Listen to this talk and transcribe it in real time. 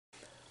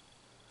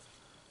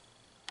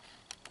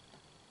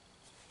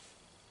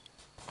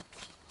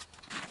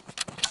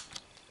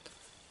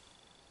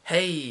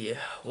Hey,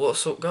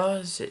 what's up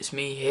guys? It's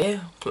me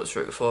here,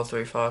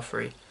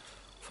 Clutchrick4353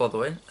 for the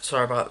win.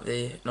 Sorry about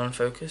the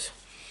non-focus.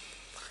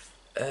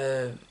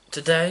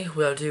 Today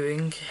we are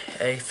doing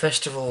a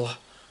festival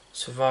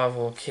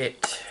survival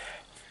kit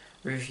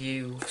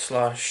review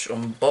slash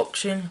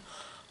unboxing.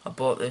 I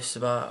bought this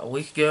about a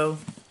week ago.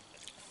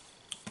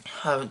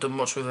 I haven't done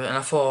much with it and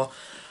I thought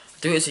I'd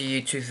do it as a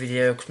YouTube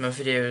video because my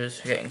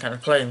videos are getting kind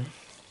of plain.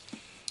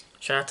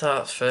 Shout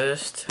outs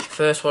first.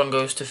 First one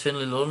goes to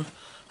Finley Lunn.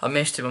 I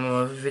missed him on my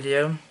other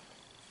video.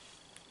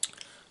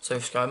 So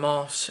Sky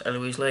Moss,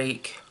 Eloise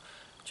Lake,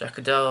 Jack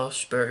Adele,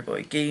 Spirit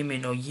Boy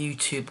Gaming or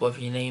YouTube,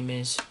 whatever your name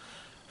is,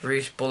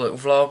 Reese Bullet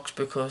Vlogs,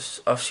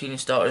 because I've seen him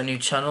start a new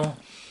channel.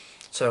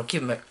 So I'm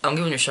giving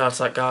him a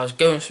shout out guys,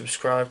 go and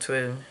subscribe to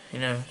him, you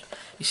know,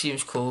 he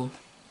seems cool.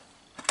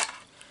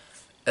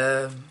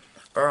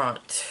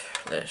 Alright,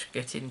 let's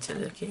get into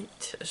the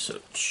kit as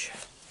such.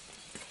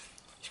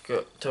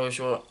 Tells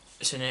you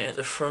what's in it at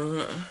the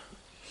front.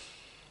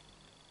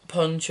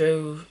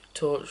 Poncho,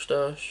 torch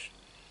dash,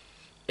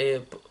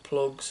 ear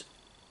plugs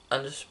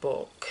and a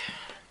spock.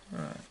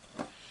 Right.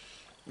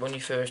 When you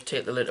first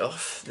take the lid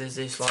off, there's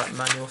this like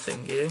manual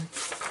thing here.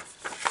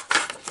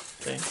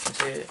 Okay, you can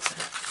see it.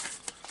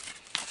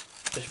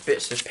 There's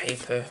bits of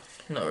paper,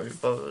 not really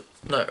bothered,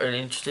 not really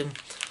interesting.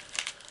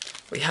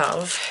 We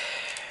have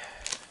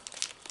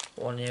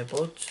one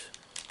earbud,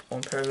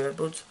 one pair of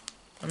earbuds,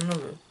 and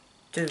another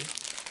two.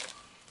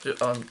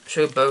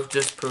 Show both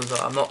just to prove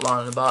that I'm not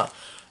lying about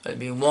it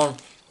being one.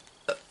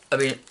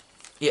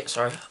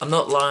 I'm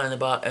not lying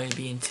about only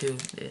being two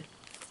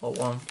or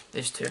one.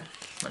 There's two.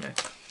 Anyway.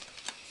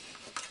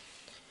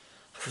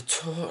 For a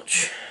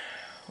torch,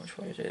 which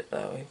way is it?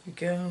 That way we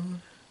go.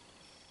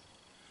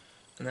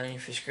 And then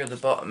if you screw the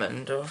bottom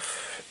end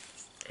off,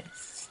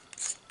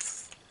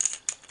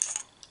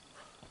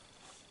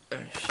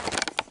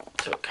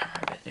 tilt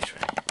camera a bit this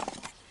way.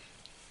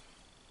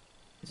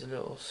 There's a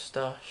little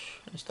stash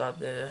inside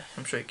there.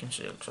 I'm sure you can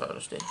see it because I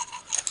just did.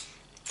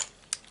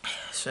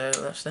 So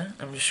that's that.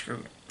 I'm just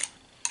screwing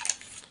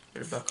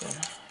it back on.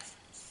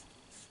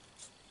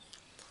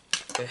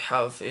 We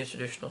have a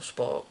traditional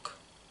spork,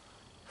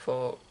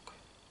 fork,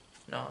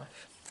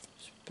 knife,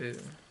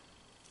 spoon.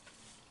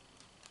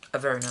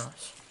 Very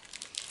nice.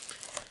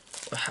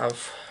 We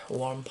have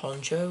one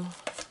poncho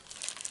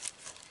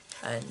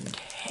and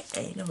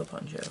another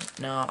poncho.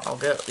 Now I'll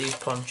get these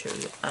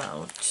ponchos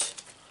out.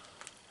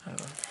 Hang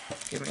on.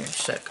 Give me a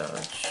sec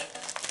guys.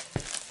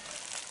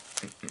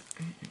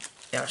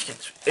 Yeah,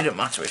 it don't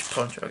matter which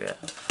poncho I get.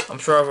 I'm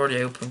sure I've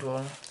already opened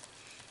one.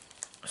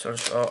 So I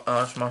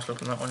just might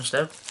look at that one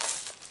instead.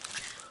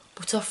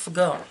 But I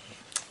forgot.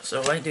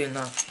 So I ain't doing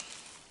that.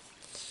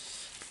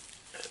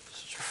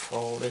 Let's just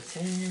fold it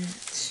in.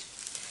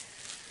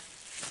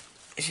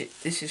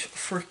 This is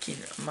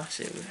freaking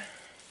massive.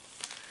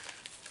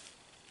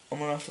 I'm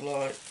gonna have to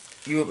like,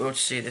 you won't be able to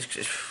see this because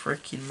it's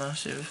freaking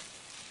massive.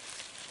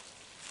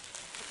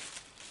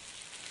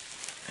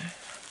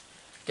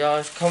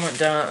 Guys, comment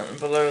down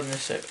below in the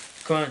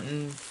comment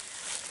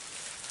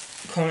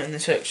in the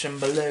section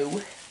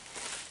below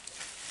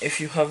if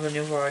you have any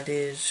other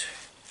ideas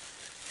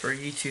for a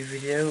YouTube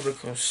video,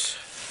 because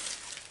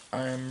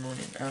I am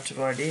running out of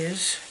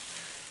ideas.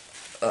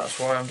 That's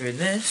why I'm doing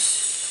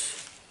this.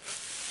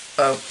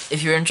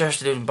 If you're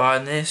interested in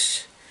buying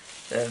this,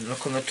 then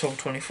look on the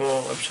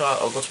Tug24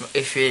 website, or go to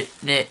if you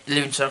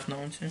live in South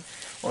Norrington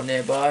or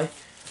nearby,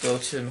 go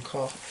to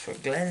MacArthur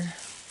Glen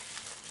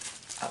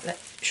outlet,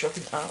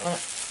 shopping outlet.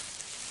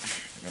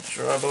 That's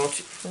where I bought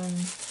it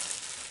from.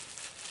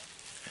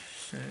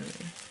 So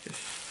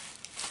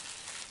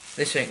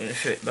this ain't gonna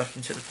fit back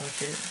into the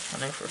packet. I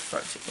know for a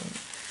fact it won't.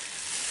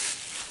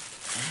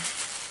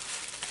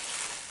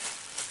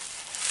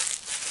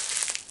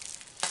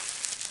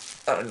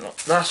 I don't know.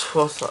 That's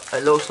what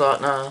it looks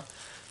like now.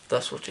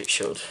 That's what it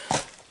should.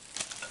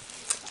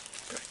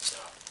 Great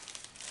stuff.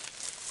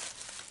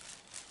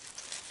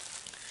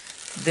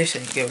 This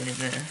ain't going in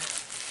there.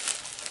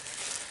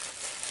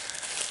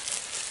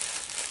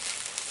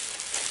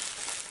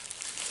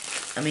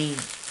 I mean,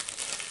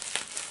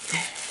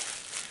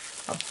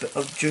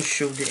 I've just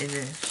shoved it in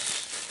this.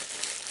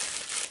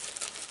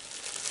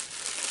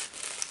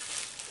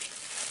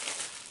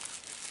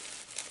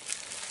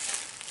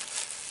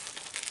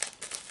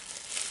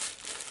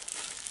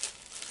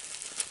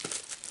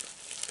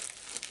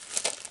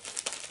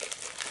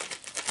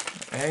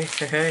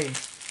 Hey.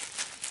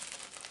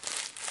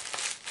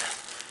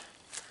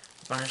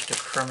 Managed to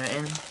cram it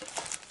in.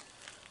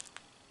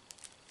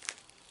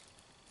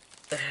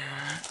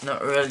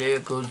 Not really a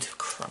good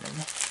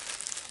cramming.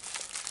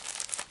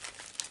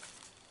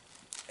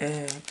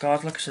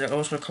 Guys, like I said,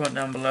 also comment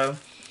down below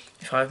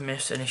if I've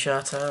missed any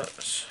shout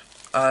outs.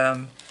 I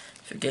am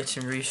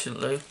forgetting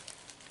recently.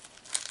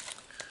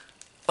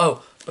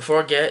 Oh,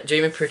 before I get,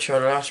 Jamie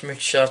Pritchard asked me to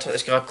shout out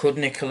this guy called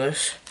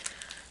Nicholas.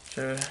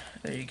 So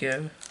there you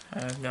go.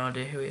 I have no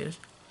idea who he is.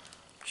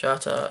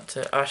 Shout out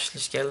to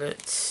Ashley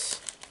Skellett,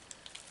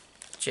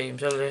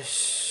 James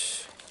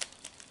Ellis,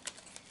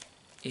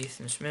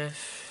 Ethan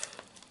Smith,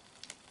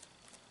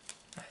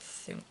 I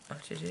think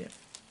that is it.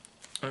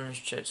 I'm gonna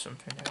check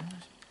something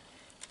else.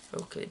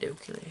 Oakley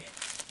dokley.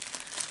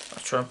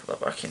 I'll try and put that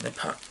back in the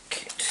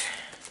packet.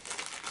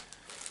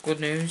 Good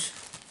news,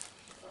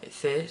 it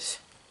fits.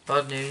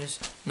 Bad news,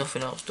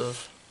 nothing else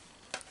does.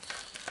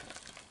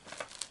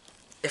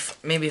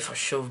 Maybe if I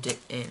shoved it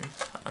in,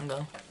 hang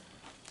on.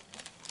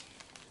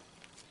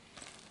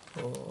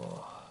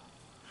 Oh.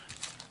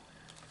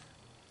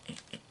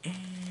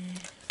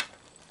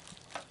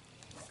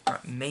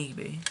 Right,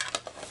 maybe.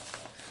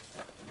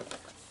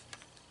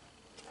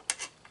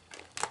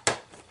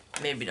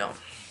 Maybe not.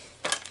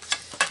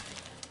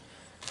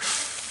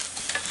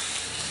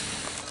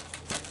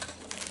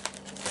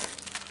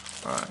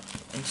 Right,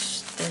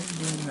 instead of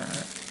doing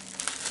that,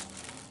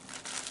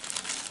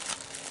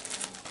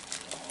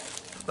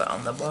 put that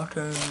on the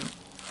bottom,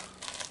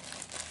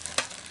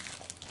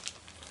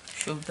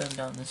 shove them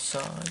down the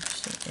side,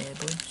 some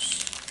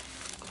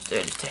earbuds, because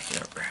they're just taking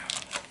it around.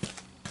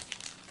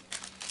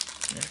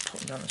 And then put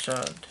them down the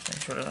side,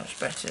 make sure that's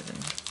better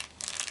than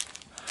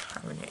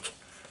having it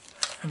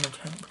hammer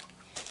temp.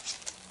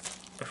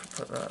 If we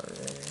put that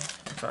there,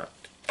 in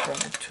fact, put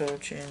the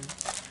torch in.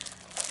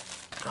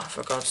 Oh,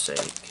 for God's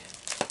sake.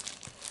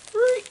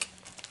 Freak!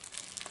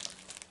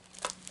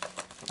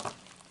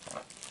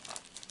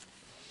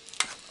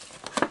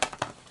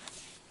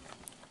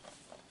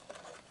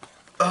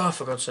 Oh,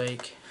 for God's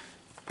sake.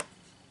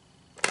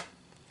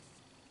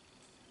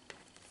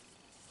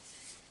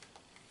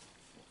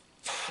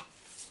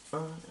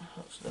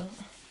 What's that?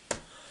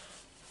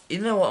 You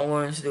know what I'm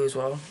wanting to do as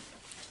well?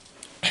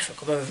 If I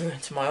come over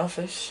into my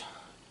office,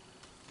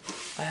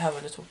 I have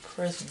a little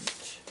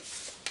present.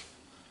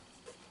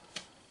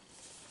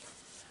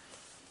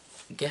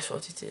 Guess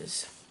what it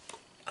is?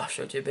 I'll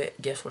show you a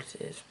bit. Guess what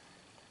it is?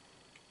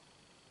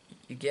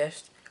 You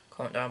guessed?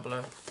 Comment down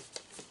below.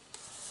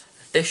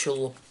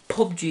 Official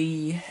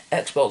PUBG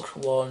Xbox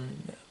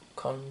One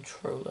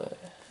controller.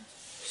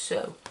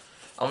 So,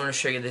 I'm going to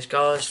show you this,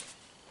 guys.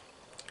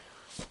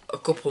 A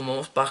couple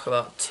months back,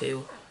 about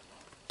 2,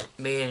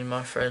 me and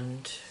my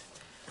friend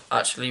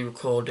actually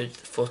recorded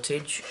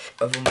footage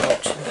of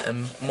unboxing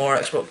and more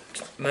Xbox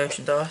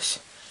merchandise.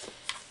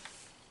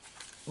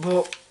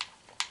 But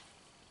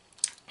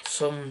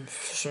for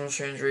some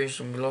strange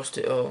reason we lost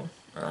it all.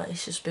 That is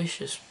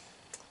suspicious.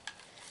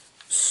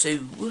 So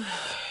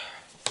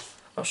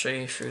I'll show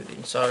you through the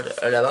inside of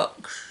the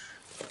box.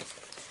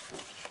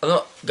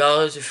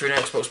 Guys, if you're an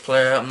Xbox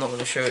player, I'm not going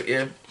to show it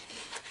you.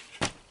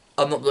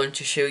 I'm not going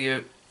to show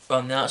you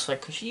on the outside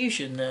because you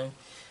should know.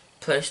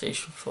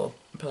 PlayStation 4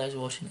 players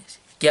watching this.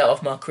 Get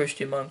off my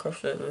Christian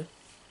Minecraft server.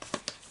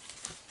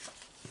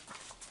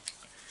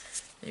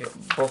 You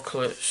got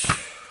booklets,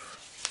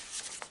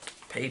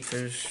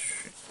 papers,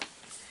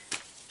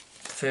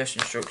 first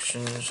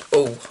instructions.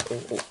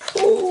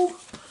 Oh.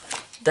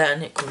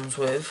 Then it comes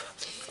with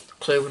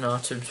clothing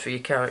items for your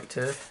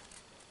character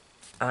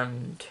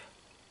and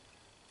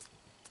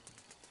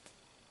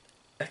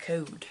a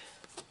code.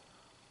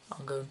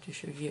 I'm going to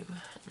show you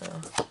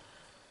now.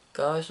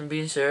 Guys, I'm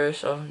being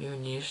serious. I haven't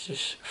even used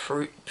this.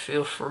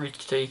 Feel free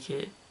to take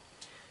it.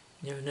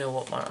 You never know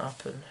what might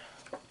happen.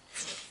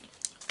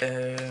 Put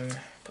it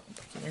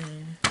back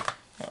in.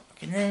 Back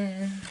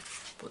in.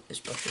 Put this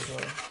back as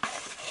well.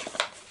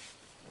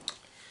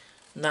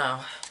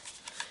 Now,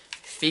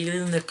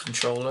 feeling the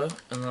controller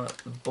and like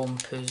the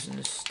bumpers and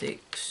the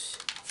sticks,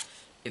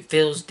 it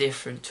feels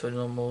different to a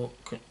normal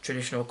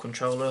traditional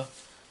controller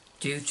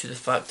due to the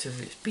fact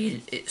of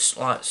it's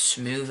like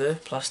smoother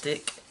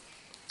plastic.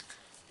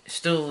 It's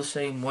still the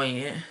same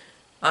weight.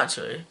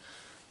 Actually,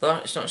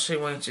 it's not the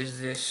same weight as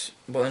this,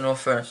 but in all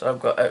fairness, I've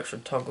got extra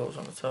toggles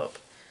on the top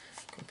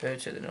compared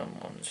to the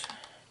normal ones,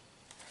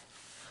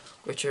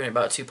 which are only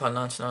about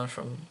 £2.99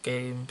 from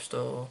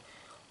GameStore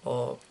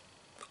or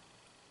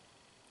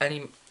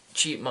any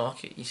cheap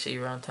market you see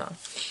around town.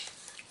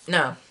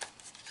 Now,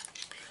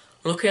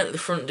 looking at the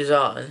front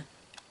design,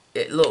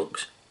 it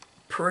looks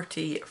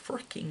pretty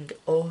freaking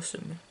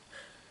awesome.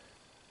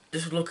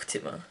 Just look at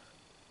it, man.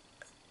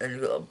 And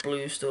you've got that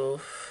blue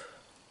stuff.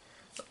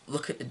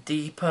 Look at the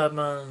D-pad,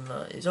 man.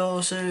 That is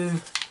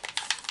awesome.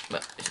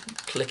 But it's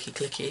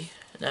clicky.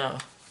 Now,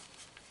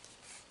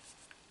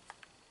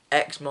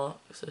 X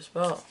marks the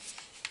spot.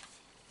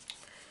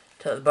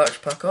 Take the battery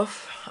pack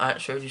off. I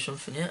haven't showed you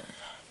something yet.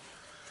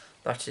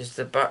 That is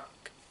the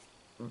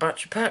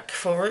battery pack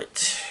for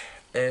it.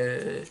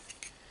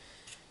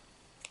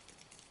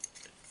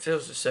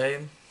 Feels the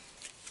same.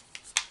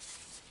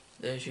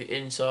 There's your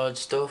inside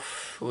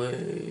stuff.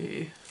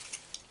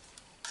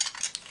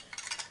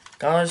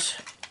 Guys,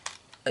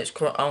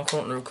 I'm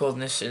currently recording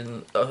this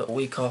in a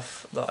week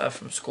off that I have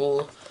from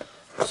school,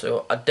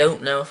 so I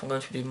don't know if I'm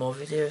going to do more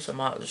videos. I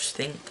might just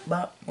think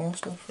about more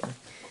stuff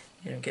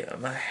and get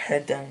my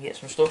head down and get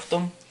some stuff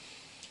done.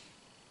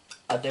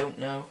 I don't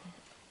know.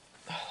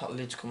 That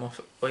lid's come off.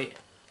 Wait,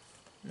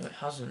 no, it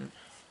hasn't.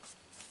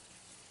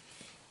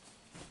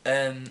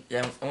 Yeah,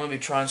 I'm going to be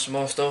trying some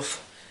more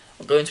stuff.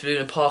 I'm going to be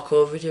doing a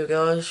parkour video,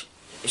 guys.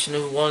 It's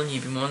another one.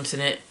 You've been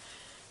wanting it.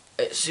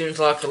 It seems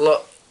like a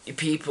lot of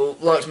people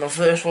liked my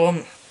first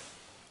one.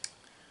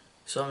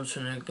 So I'm just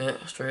going to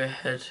get straight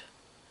ahead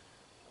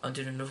and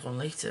do another one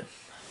later.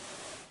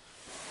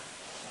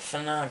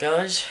 For now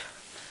guys,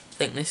 I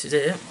think this is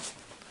it.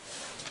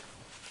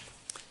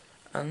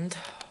 And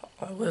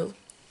I'll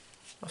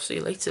see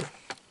you later.